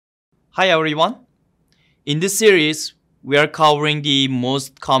Hi everyone. In this series, we are covering the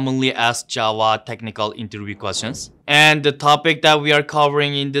most commonly asked Java technical interview questions. And the topic that we are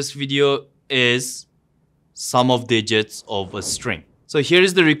covering in this video is sum of digits of a string. So here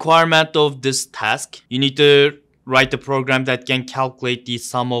is the requirement of this task. You need to write a program that can calculate the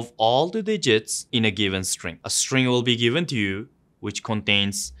sum of all the digits in a given string. A string will be given to you which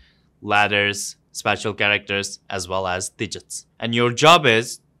contains letters, special characters, as well as digits. And your job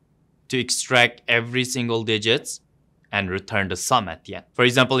is to extract every single digits and return the sum at the end. For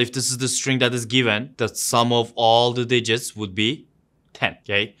example, if this is the string that is given, the sum of all the digits would be 10,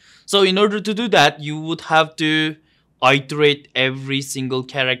 okay? So in order to do that, you would have to iterate every single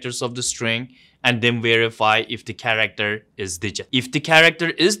characters of the string and then verify if the character is digit. If the character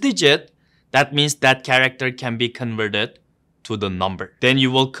is digit, that means that character can be converted to the number. Then you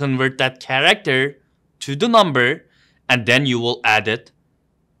will convert that character to the number and then you will add it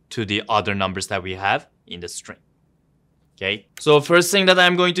to the other numbers that we have in the string. Okay, so first thing that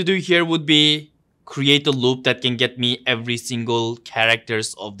I'm going to do here would be create a loop that can get me every single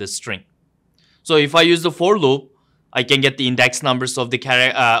characters of the string. So if I use the for loop, I can get the index numbers of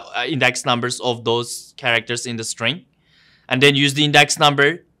the index numbers of those characters in the string, and then use the index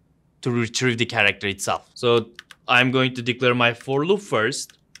number to retrieve the character itself. So I'm going to declare my for loop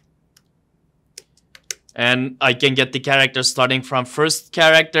first. And I can get the character starting from first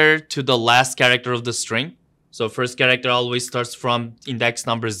character to the last character of the string. So first character always starts from index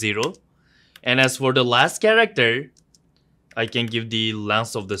number 0. And as for the last character, I can give the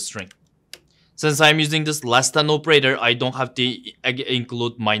length of the string. Since I'm using this less than operator, I don't have to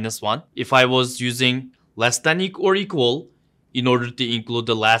include -1. If I was using less than or equal in order to include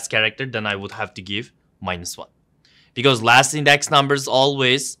the last character, then I would have to give -1. Because last index number is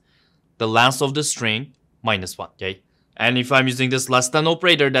always the length of the string -1, okay? And if I'm using this less than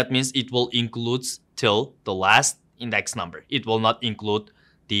operator, that means it will include till the last index number. It will not include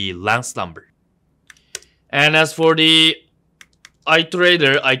the length number. And as for the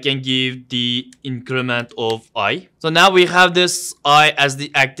iterator, I can give the increment of I. So now we have this I as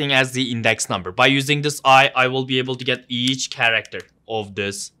acting as the index number. By using this I will be able to get each character of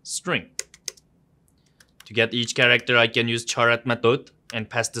this string. To get each character, I can use charat method and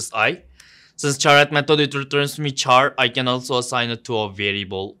pass this I. Since charat method, it returns me char, I can also assign it to a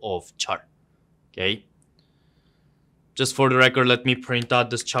variable of char. Okay. Just for the record, let me print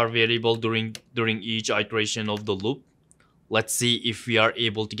out this char variable during each iteration of the loop. Let's see if we are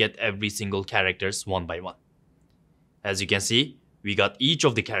able to get every single characters one by one. As you can see, we got each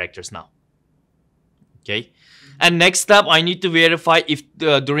of the characters now. Okay. And next step, I need to verify if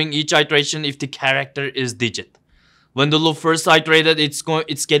during each iteration if the character is digit. When the loop first iterated,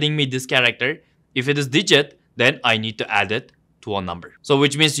 it's getting me this character. If it is digit, then I need to add it to a number. So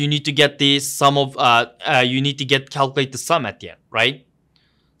which means you need to get the sum of calculate the sum at the end, right?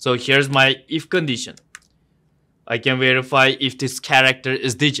 So here's my if condition. I can verify if this character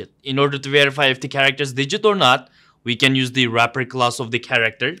is digit. In order to verify if the character is digit or not, we can use the wrapper class of the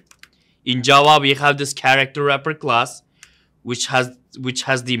character. In Java, we have this character wrapper class, which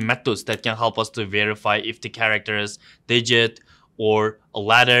has the methods that can help us to verify if the character is digit or a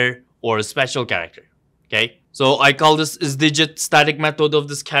letter or a special character. Okay, so I call this isDigit static method of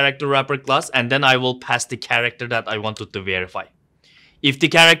this character wrapper class, and then I will pass the character that I wanted to verify. If the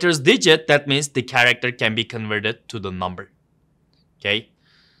character is digit, that means the character can be converted to the number. Okay,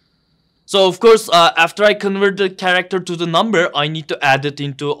 so of course, after I convert the character to the number, I need to add it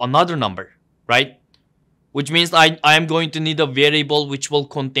into another number, right? Which means I am going to need a variable which will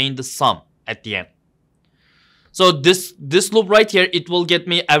contain the sum at the end. So this loop right here, it will get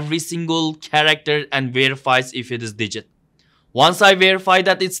me every single character and verifies if it is digit. Once I verify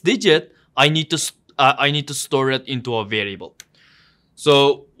that it's digit, I need to store it into a variable.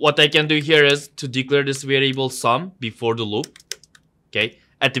 So what I can do here is to declare this variable sum before the loop. Okay,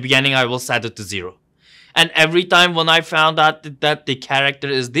 at the beginning I will set it to 0. And every time when I found out that the character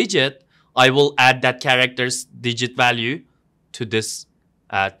is digit, I will add that character's digit value to this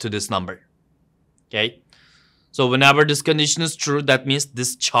number. Okay. So whenever this condition is true, that means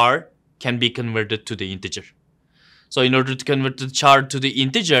this char can be converted to the integer. So in order to convert the char to the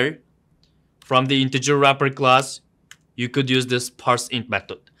integer, from the integer wrapper class, you could use this parseInt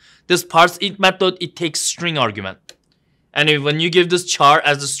method. This parseInt method, it takes string argument. And when you give this char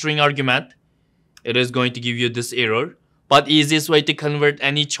as a string argument, it is going to give you this error. But easiest way to convert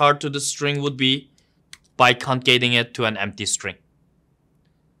any char to the string would be by concatenating it to an empty string,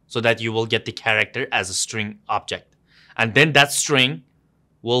 so that you will get the character as a string object. And then that string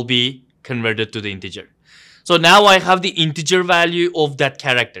will be converted to the integer. So now I have the integer value of that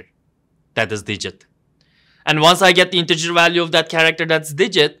character. that is digit. And once I get the integer value of that character that's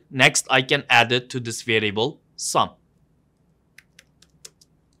digit, next I can add it to this variable sum.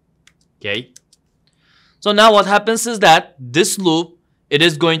 Okay. So now what happens is that this loop, it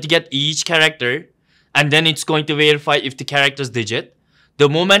is going to get each character and then it's going to verify if the character is digit. The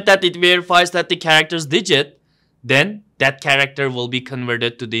moment that it verifies that the character is digit, then that character will be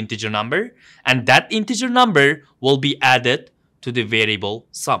converted to the integer number and that integer number will be added to the variable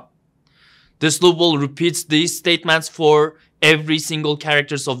sum. This loop will repeat these statements for every single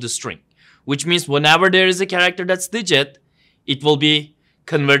characters of the string, which means whenever there is a character that's digit, it will be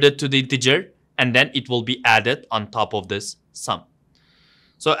converted to the integer and then it will be added on top of this sum.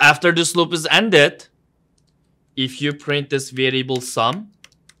 So after this loop is ended, if you print this variable sum,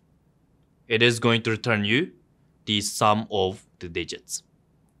 it is going to return you the sum of the digits.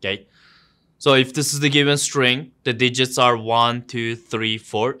 Okay. So if this is the given string, the digits are 1, 2, 3,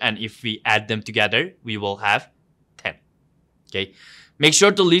 4, and if we add them together, we will have 10. Okay. Make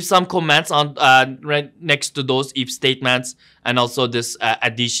sure to leave some comments on right next to those if statements and also this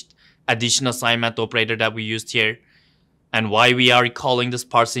addition assignment operator that we used here, and why we are calling this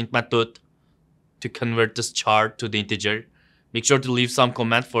parseInt method to convert this char to the integer. Make sure to leave some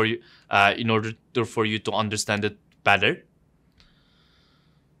comment for you in order for you to understand it better.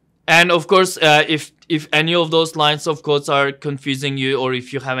 And of course, if any of those lines of codes are confusing you, or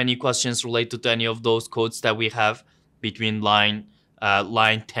if you have any questions related to any of those codes that we have between line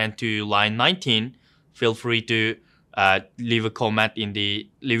 10 to line 19, feel free to leave a comment in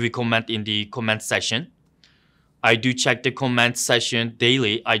the comment section. I do check the comment section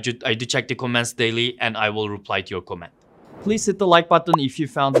daily. I do check the comments daily, and I will reply to your comment. Please hit the like button if you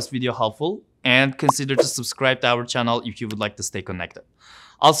found this video helpful, and consider to subscribe to our channel if you would like to stay connected.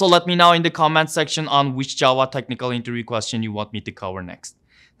 Also, let me know in the comment section on which Java technical interview question you want me to cover next.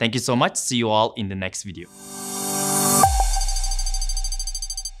 Thank you so much. See you all in the next video.